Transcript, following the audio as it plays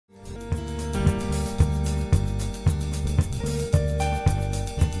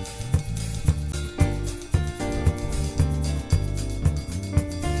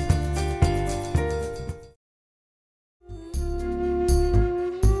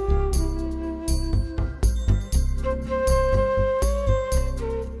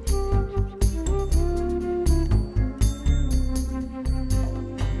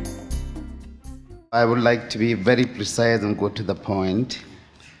I would like to be very precise and go to the point.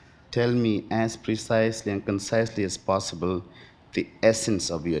 Tell me as precisely and concisely as possible the essence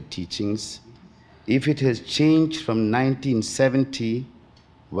of your teachings. If it has changed from 1970,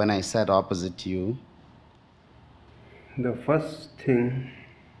 when I sat opposite you. The first thing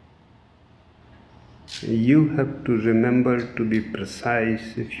you have to remember to be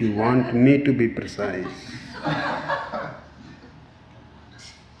precise if you want me to be precise.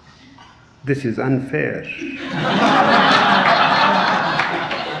 This is unfair.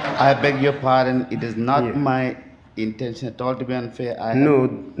 I beg your pardon, it is not my intention at all to be unfair. No,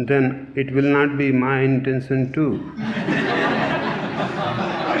 then it will not be my intention too.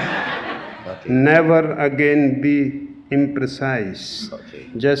 Okay. Never again be imprecise. Okay.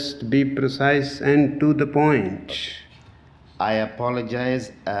 Just be precise and to the point. Okay. I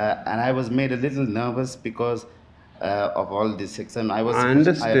apologize, and I was made a little nervous because of all this exam. I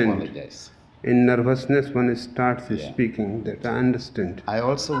understand. I apologize. In nervousness, one starts speaking. That I understand. I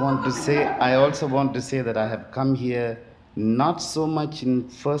also want to say that I have come here not so much in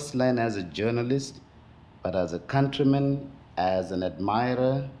first line as a journalist, but as a countryman, as an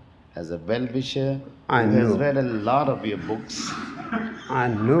admirer, as a well-wisher who has read a lot of your books. I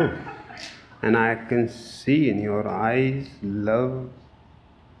know. And I can see in your eyes love,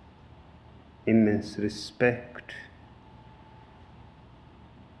 immense respect.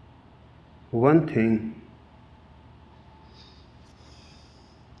 One thing,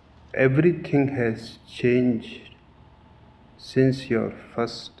 everything has changed since your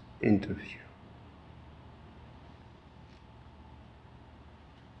first interview.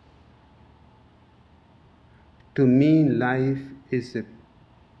 To me, life is a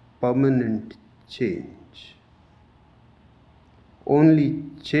permanent change. Only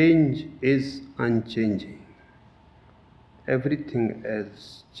change is unchanging. Everything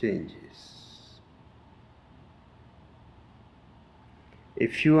else changes.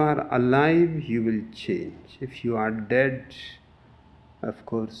 If you are alive, you will change. If you are dead, of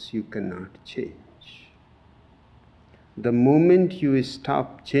course, you cannot change. The moment you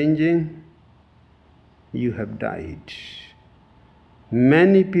stop changing, you have died.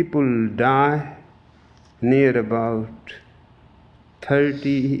 Many people die near about 30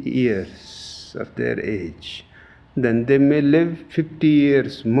 years of their age. Then they may live 50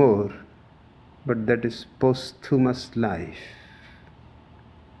 years more, but that is posthumous life.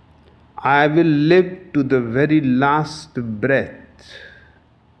 I will live to the very last breath.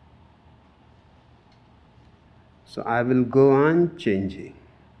 So I will go on changing.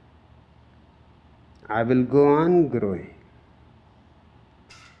 I will go on growing.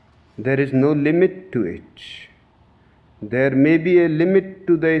 There is no limit to it. There may be a limit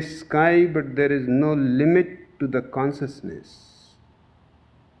to the sky, but there is no limit to the consciousness.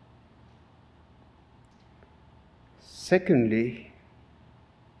 Secondly,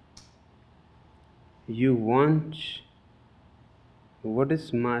 you want what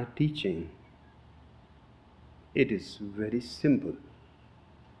is my teaching? It is very simple.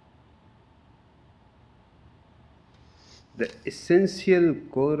 The essential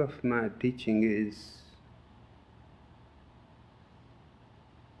core of my teaching is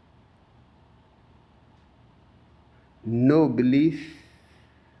no belief,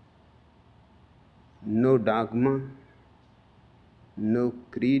 no dogma, no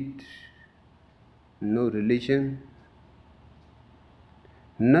creed, no religion,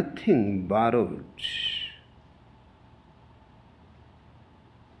 nothing borrowed.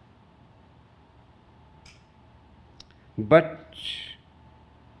 But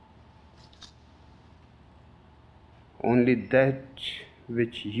only that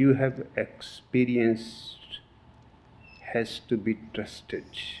which you have experienced has to be trusted.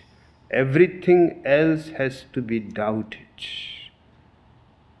 Everything else has to be doubted.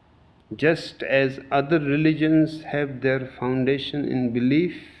 Just as other religions have their foundation in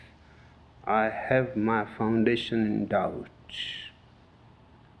belief, I have my foundation in doubt.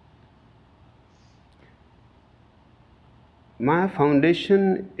 My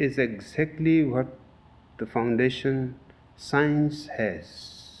foundation is exactly what the foundation science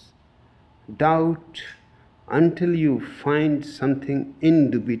has. Doubt until you find something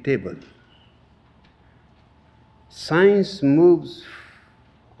indubitable. Science moves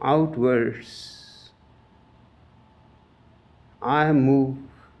outwards. I move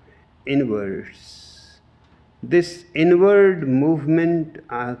inwards. This inward movement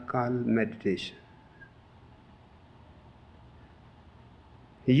I call meditation.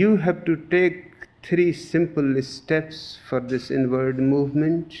 You have to take 3 simple steps for this inward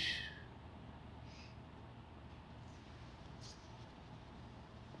movement.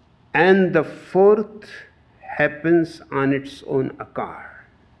 and the fourth happens on its own accord.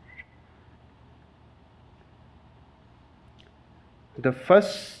 The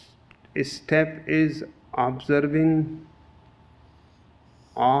first step is observing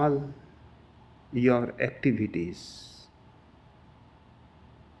all your activities,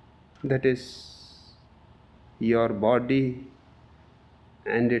 that is, your body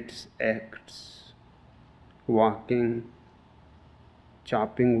and its acts, walking,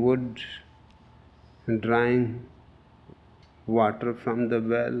 chopping wood, drawing water from the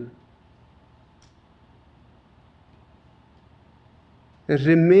well.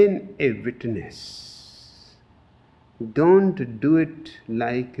 Remain a witness. Don't do it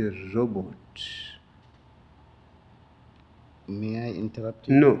like a robot. May I interrupt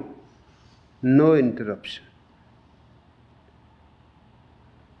you? No, no interruption.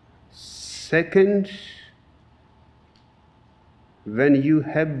 Second, when you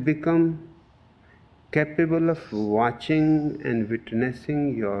have become capable of watching and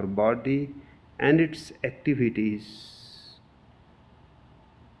witnessing your body and its activities,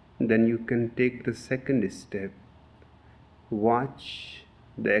 then you can take the second step. Watch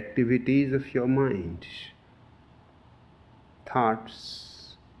the activities of your mind,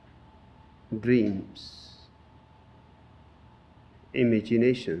 thoughts, dreams,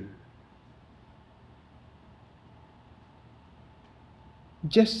 imagination.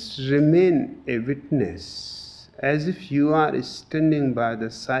 Just remain a witness, as if you are standing by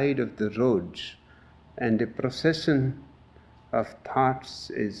the side of the road and a procession of thoughts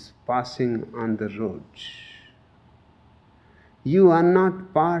is passing on the road. You are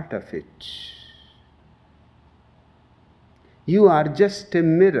not part of it. You are just a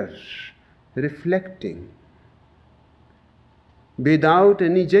mirror reflecting without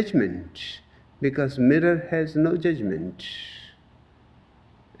any judgment, because mirror has no judgment.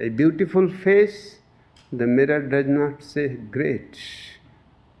 A beautiful face, the mirror does not say great.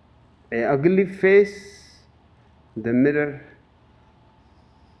 A ugly face, the mirror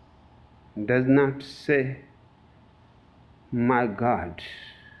does not say, my God.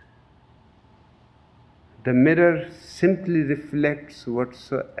 The mirror simply reflects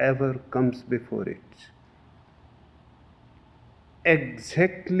whatsoever comes before it.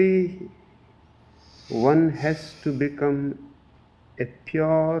 Exactly, one has to become a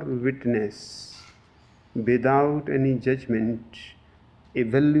pure witness without any judgment,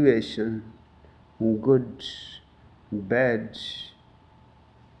 evaluation, good, bad.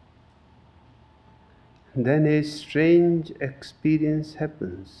 Then a strange experience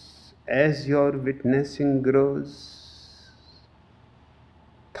happens. As your witnessing grows,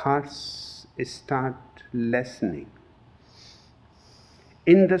 thoughts start lessening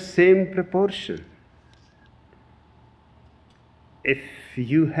in the same proportion. If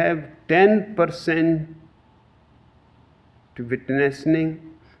you have 10%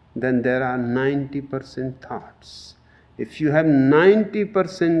 witnessing, then there are 90% thoughts. If you have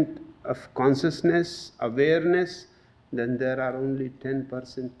 90% of consciousness, awareness, then there are only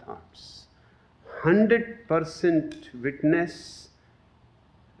 10% thoughts. 100% witness,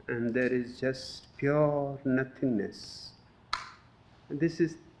 and there is just pure nothingness. This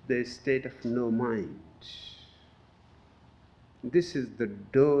is the state of no mind. This is the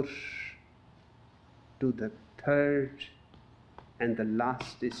door to the third and the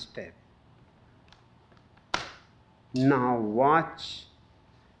last step. Now watch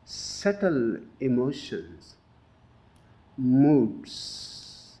subtle emotions,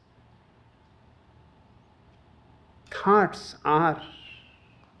 moods. Thoughts are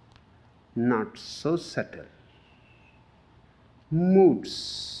not so subtle.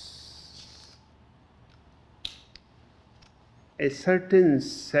 Moods, a certain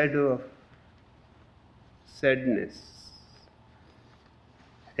shadow of sadness,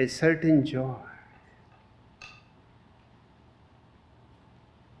 a certain joy.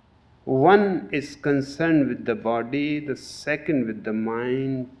 One is concerned with the body, the second with the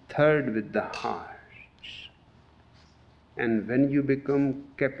mind, third with the heart. And when you become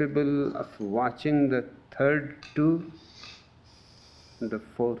capable of watching the third two, the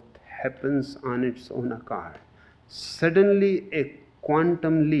fourth happens on its own accord. Suddenly a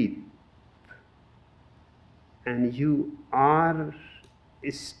quantum leap, and you are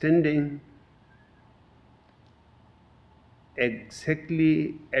standing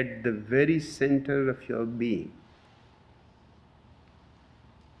exactly at the very center of your being,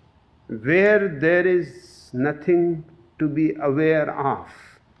 where there is nothing to be aware of.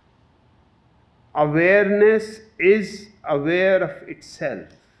 Awareness is aware of itself.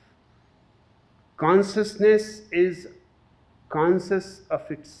 Consciousness is conscious of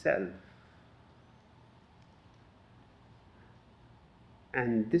itself.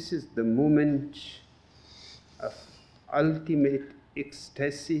 And this is the moment of ultimate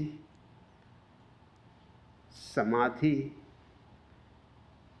ecstasy, samadhi,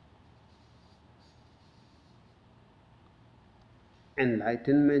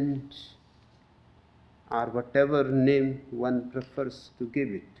 enlightenment, or whatever name one prefers to give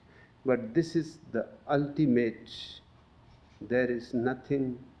it. But this is the ultimate. There is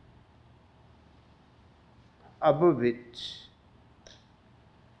nothing above it.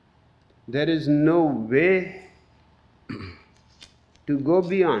 There is no way to go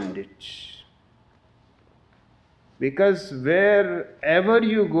beyond it. Because wherever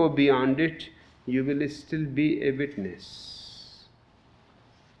you go beyond it, you will still be a witness.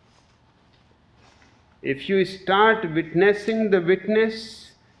 If you start witnessing the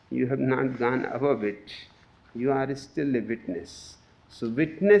witness, you have not gone above it. You are still a witness. So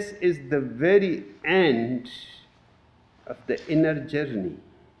witness is the very end of the inner journey.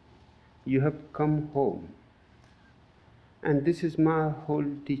 You have come home. And this is my whole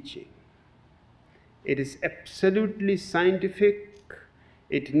teaching. It is absolutely scientific.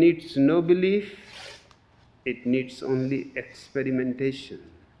 It needs no belief. It needs only experimentation.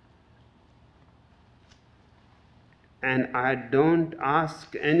 And I don't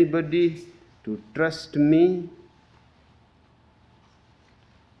ask anybody to trust me.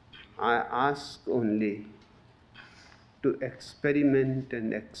 I ask only to experiment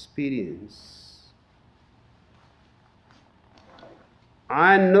and experience.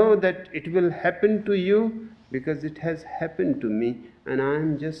 I know that it will happen to you because it has happened to me, and I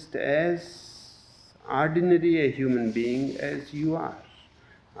am just as ordinary a human being as you are.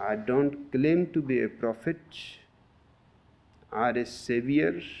 I don't claim to be a prophet or a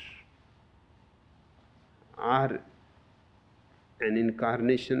savior or an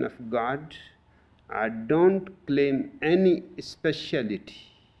incarnation of God. I don't claim any speciality.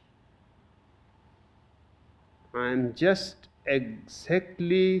 I am just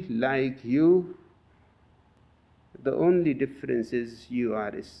exactly like you. The only difference is you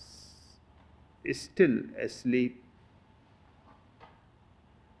are still asleep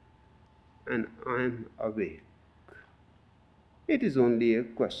and I am awake. It is only a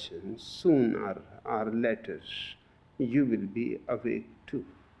question. Sooner or later, you will be awake too.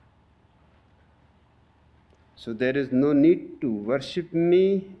 So there is no need to worship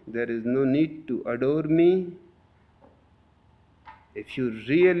me. There is no need to adore me. If you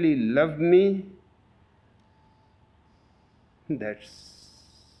really love me, that's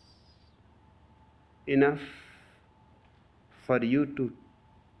enough for you to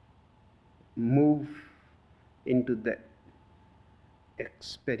move into the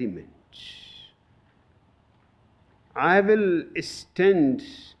experiment. I will stand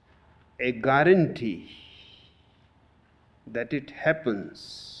a guarantee that it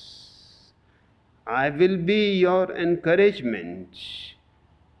happens. I will be your encouragement,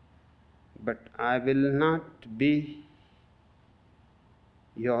 but I will not be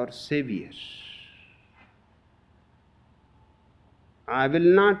your savior. I will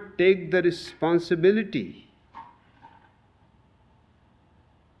not take the responsibility,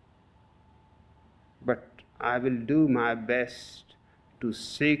 but I will do my best to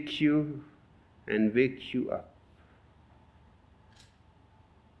shake you and wake you up.